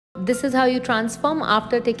This is how you transform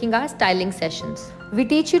after taking our styling sessions. We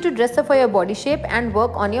teach you to dress up for your body shape and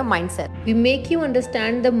work on your mindset. We make you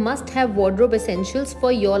understand the must-have wardrobe essentials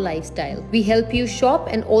for your lifestyle. We help you shop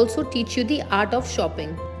and also teach you the art of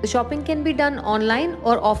shopping. The shopping can be done online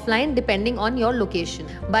or offline depending on your location.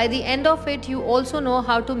 By the end of it, you also know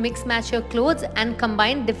how to mix match your clothes and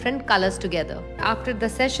combine different colors together. After the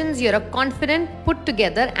sessions, you're a confident, put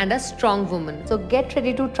together and a strong woman. So get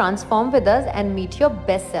ready to transform with us and meet your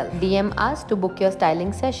best self. DM us to book your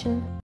styling session.